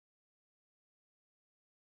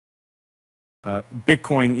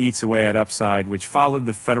Bitcoin eats away at upside, which followed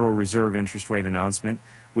the Federal Reserve interest rate announcement.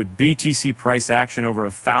 With BTC price action over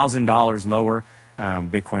 $1,000 lower,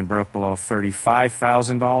 Bitcoin broke below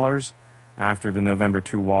 $35,000 after the November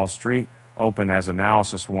 2 Wall Street open, as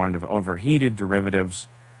analysis warned of overheated derivatives.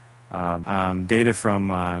 Data from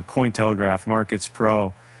Cointelegraph Markets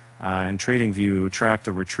Pro and TradingView tracked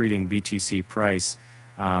the retreating BTC price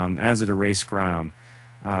as it erased ground.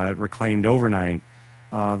 It reclaimed overnight.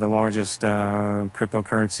 The largest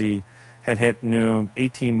cryptocurrency had hit new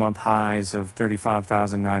 18-month highs of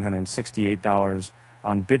 $35,968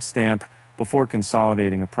 on Bitstamp before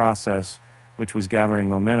consolidating, a process which was gathering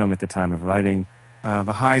momentum at the time of writing.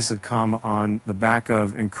 The highs had come on the back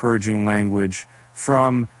of encouraging language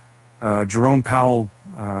from Jerome Powell,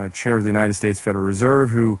 chair of the United States Federal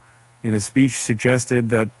Reserve, who in a speech suggested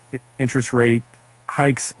that interest rate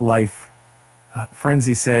hikes, life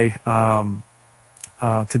frenzy say, to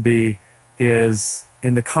be is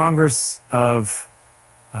in the Congress of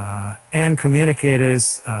and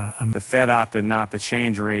communicators. The Fed opted not to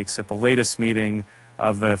change rates at the latest meeting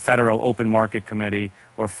of the Federal Open Market Committee,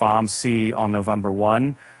 or FOMC, on November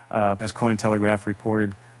 1. As Cointelegraph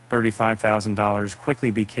reported, $35,000 quickly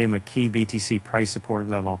became a key BTC price support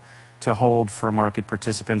level to hold for market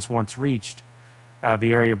participants once reached.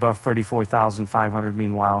 The area above 34,500,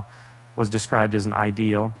 meanwhile, was described as an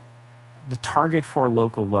ideal, the target for a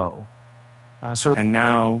local low. And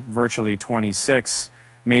now, virtually 26,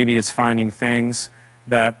 maybe it's finding things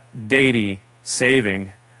that Dady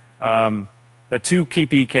saving, the 2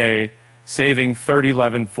 KPK saving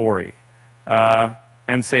 $30,1140,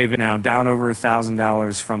 and saving now down over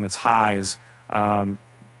 $1,000 from its highs.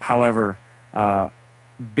 However,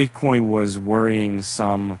 Bitcoin was worrying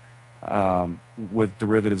some with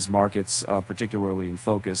derivatives markets, particularly in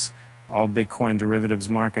focus. All Bitcoin derivatives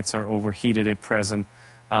markets are overheated at present.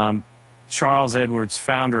 Charles Edwards,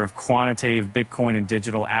 founder of quantitative Bitcoin and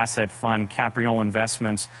digital asset fund Capriol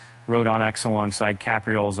Investments, wrote on X alongside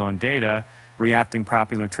Capriol's own data. Reacting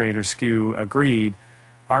popular trader Skew agreed,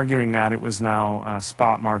 arguing that it was now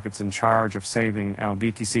spot markets in charge of saving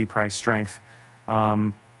BTC price strength,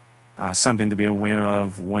 something to be aware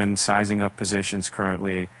of when sizing up positions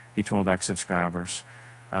currently, he told X subscribers.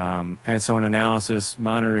 And so an analysis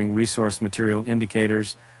monitoring resource material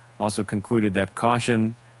indicators also concluded that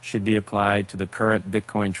caution should be applied to the current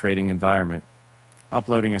Bitcoin trading environment.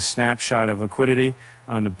 Uploading a snapshot of liquidity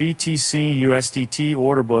on the BTC USDT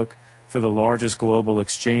order book for the largest global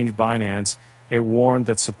exchange, Binance, it warned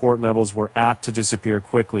that support levels were apt to disappear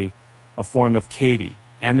quickly, a form of Katie.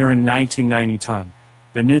 And they're in 1990 ton.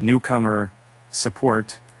 The newcomer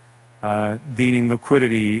support, beating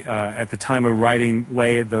liquidity at the time of writing,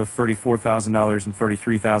 lay at the $34,000 and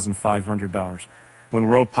 $33,500. When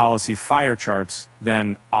row policy fire charts,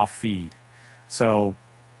 then off feed. So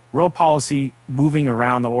row policy moving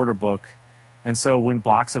around the order book. And so when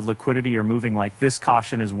blocks of liquidity are moving like this,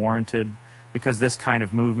 caution is warranted, because this kind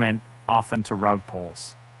of movement often to rug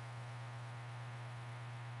pulls.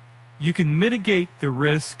 You can mitigate the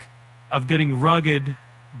risk of getting rugged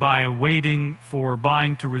by waiting for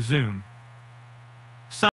buying to resume.